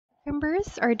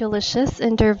Cucumbers are delicious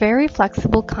and they're a very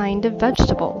flexible kind of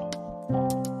vegetable.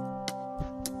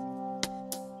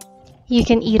 You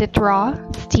can eat it raw,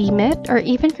 steam it, or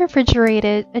even refrigerate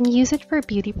it and use it for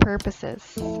beauty purposes.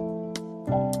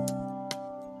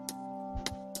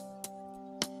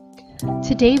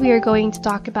 Today we are going to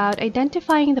talk about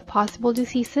identifying the possible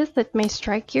diseases that may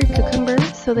strike your cucumber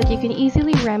so that you can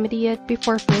easily remedy it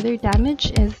before further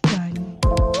damage is done.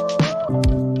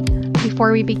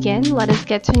 Before we begin, let us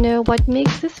get to know what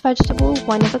makes this vegetable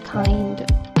one of a kind.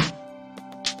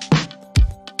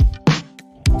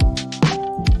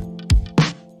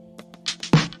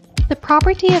 The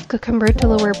property of cucumber to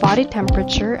lower body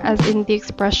temperature, as in the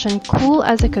expression cool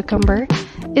as a cucumber,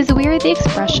 is where the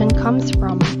expression comes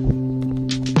from.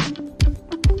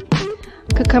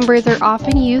 Cucumbers are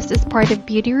often used as part of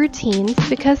beauty routines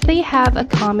because they have a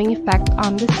calming effect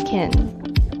on the skin.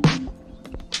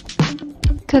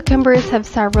 Cucumbers have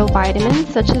several vitamins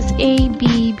such as A,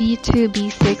 B, B2,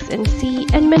 B6, and C,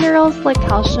 and minerals like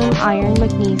calcium, iron,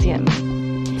 magnesium.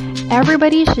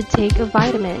 Everybody should take a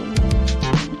vitamin.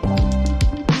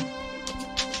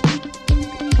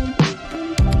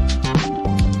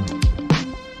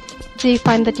 Do you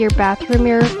find that your bathroom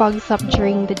mirror fogs up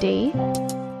during the day?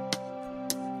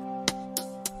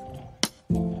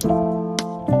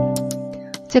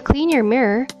 To clean your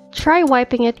mirror, try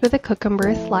wiping it with a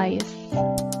cucumber slice.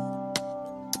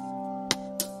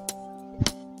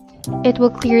 It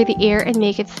will clear the air and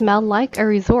make it smell like a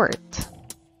resort.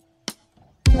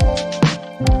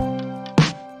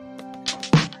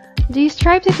 Do you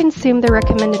strive to consume the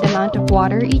recommended amount of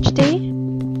water each day?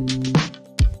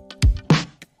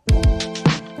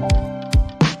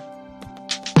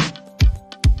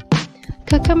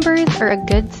 Cucumbers are a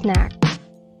good snack.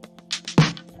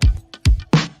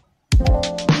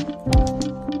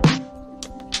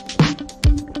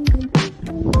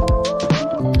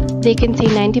 They contain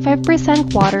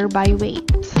 95% water by weight.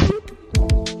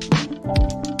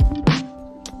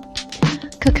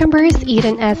 Cucumbers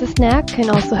eaten as a snack can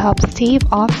also help stave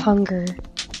off hunger.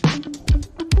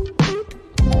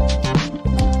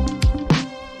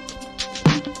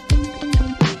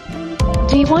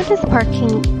 Do you want a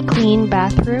sparkling clean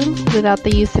bathroom without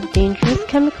the use of dangerous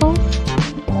chemicals?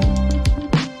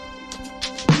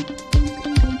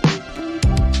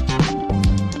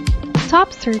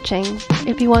 Stop searching.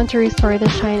 If you want to restore the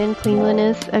shine and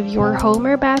cleanliness of your home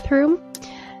or bathroom,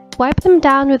 wipe them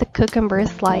down with a cucumber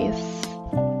slice.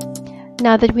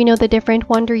 Now that we know the different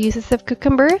wonder uses of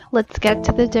cucumber, let's get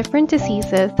to the different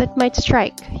diseases that might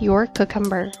strike your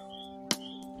cucumber.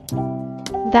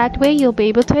 That way you'll be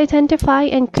able to identify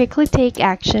and quickly take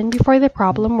action before the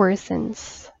problem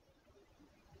worsens.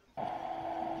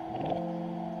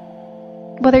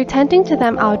 Whether tending to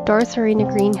them outdoors or in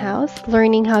a greenhouse,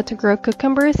 learning how to grow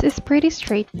cucumbers is pretty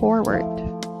straightforward.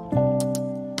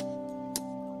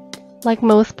 Like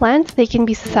most plants, they can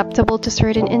be susceptible to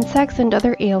certain insects and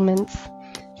other ailments,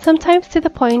 sometimes to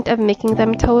the point of making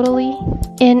them totally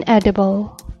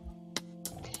inedible.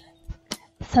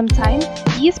 Sometimes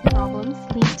these problems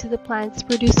lead to the plants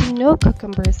producing no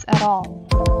cucumbers at all.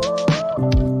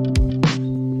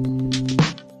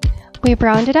 We've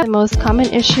rounded up the most common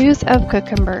issues of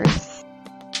cucumbers.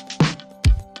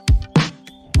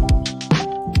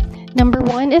 Number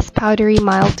 1 is powdery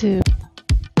mildew.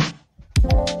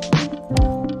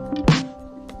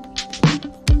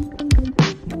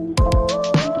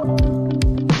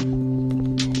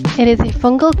 It is a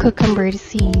fungal cucumber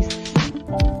disease.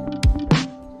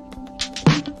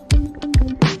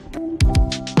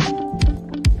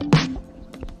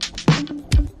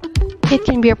 It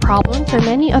can be a problem for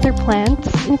many other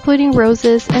plants, including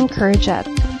roses and courgettes.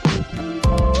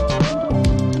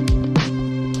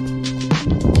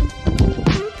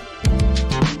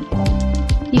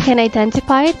 You can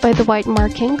identify it by the white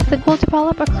markings that will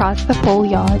develop across the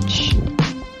foliage.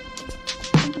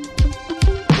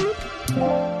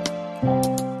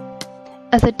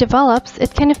 As it develops,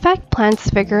 it can affect plants'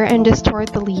 vigor and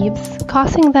distort the leaves,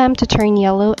 causing them to turn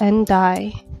yellow and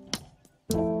die.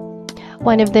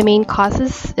 One of the main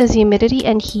causes is humidity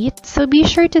and heat, so be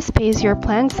sure to space your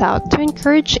plants out to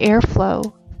encourage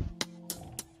airflow.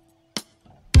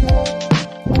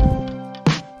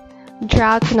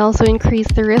 Drought can also increase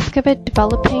the risk of it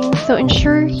developing, so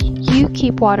ensure you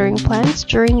keep watering plants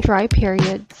during dry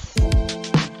periods.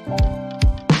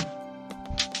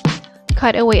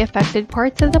 Cut away affected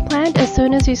parts of the plant as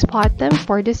soon as you spot them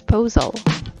for disposal.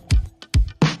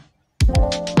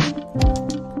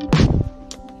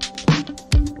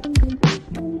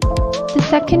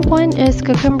 The second one is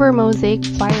cucumber mosaic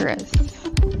virus.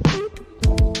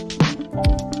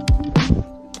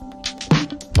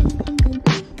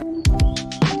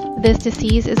 This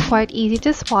disease is quite easy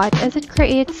to spot as it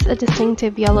creates a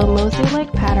distinctive yellow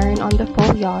mosaic-like pattern on the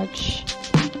foliage.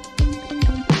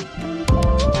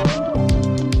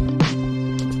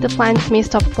 The plants may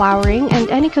stop flowering, and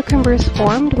any cucumbers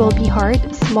formed will be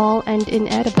hard, small, and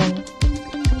inedible.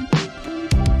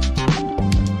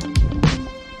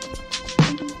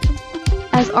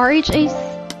 As RHS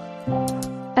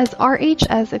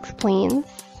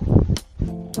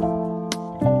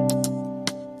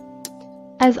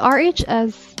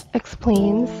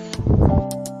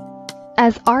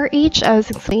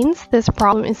explains, this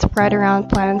problem is spread around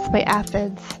plants by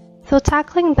aphids, so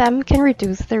tackling them can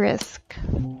reduce the risk.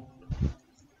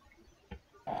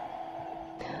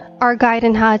 Our guide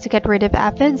on how to get rid of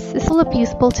aphids is full of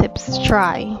useful tips to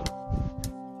try.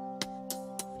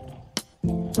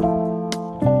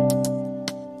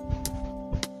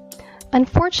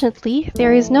 Unfortunately,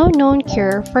 there is no known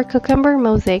cure for cucumber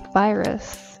mosaic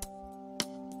virus.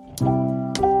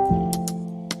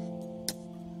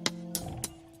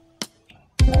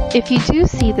 If you do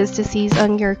see this disease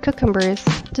on your cucumbers,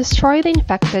 destroy the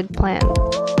infected plant.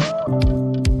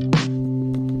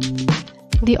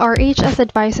 The RHS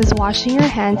advises washing your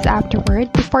hands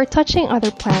afterward before touching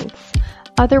other plants,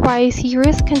 otherwise you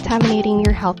risk contaminating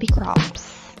your healthy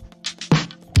crops.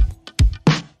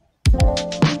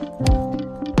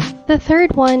 The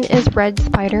third one is red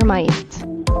spider mite.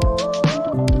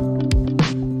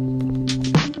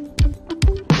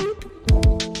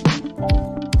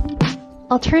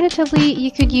 Alternatively, you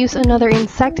could use another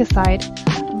insecticide,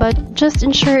 but just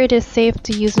ensure it is safe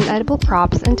to use on edible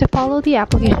crops and to follow the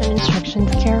application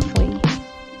instructions carefully.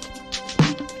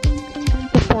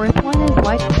 The fourth one is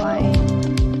whitefly.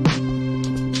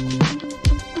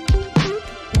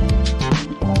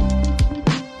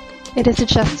 It is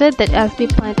suggested that as the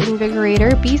plant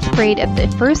invigorator be sprayed at the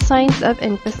first signs of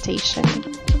infestation.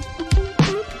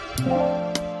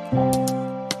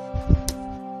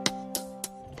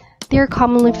 They are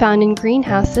commonly found in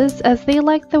greenhouses as they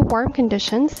like the warm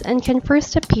conditions and can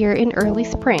first appear in early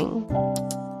spring.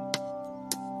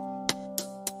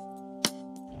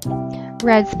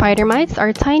 Red spider mites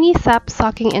are tiny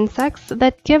sap-sucking insects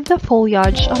that give the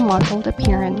foliage a mottled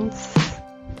appearance.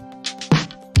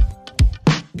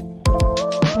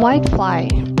 Whitefly.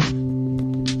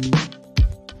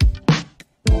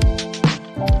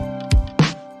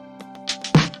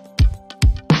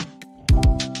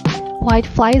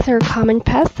 Whiteflies are a common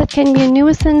pest that can be a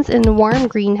nuisance in a warm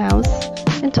greenhouse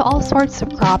and to all sorts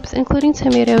of crops, including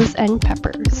tomatoes and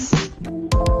peppers.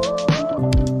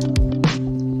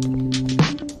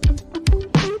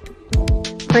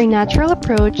 For a natural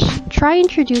approach, try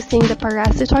introducing the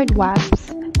parasitoid wasps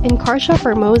in Cartia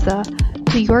formosa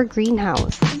to your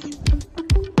greenhouse.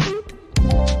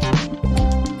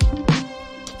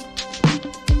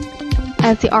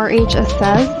 As the RHS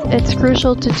says, it's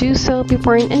crucial to do so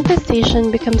before an infestation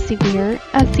becomes severe,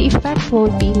 as the effect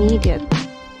won't be immediate.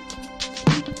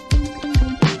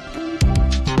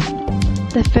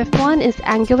 The fifth one is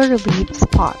angular leaf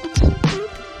spot.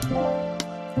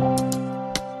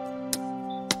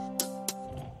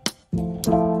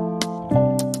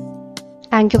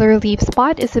 Angular leaf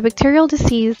spot is a bacterial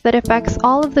disease that affects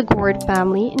all of the gourd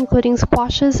family, including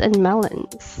squashes and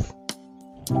melons.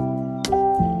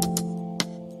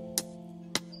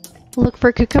 Look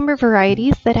for cucumber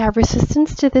varieties that have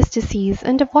resistance to this disease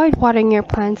and avoid watering your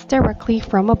plants directly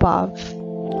from above.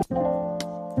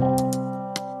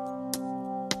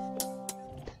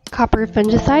 Copper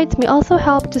fungicides may also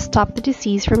help to stop the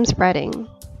disease from spreading.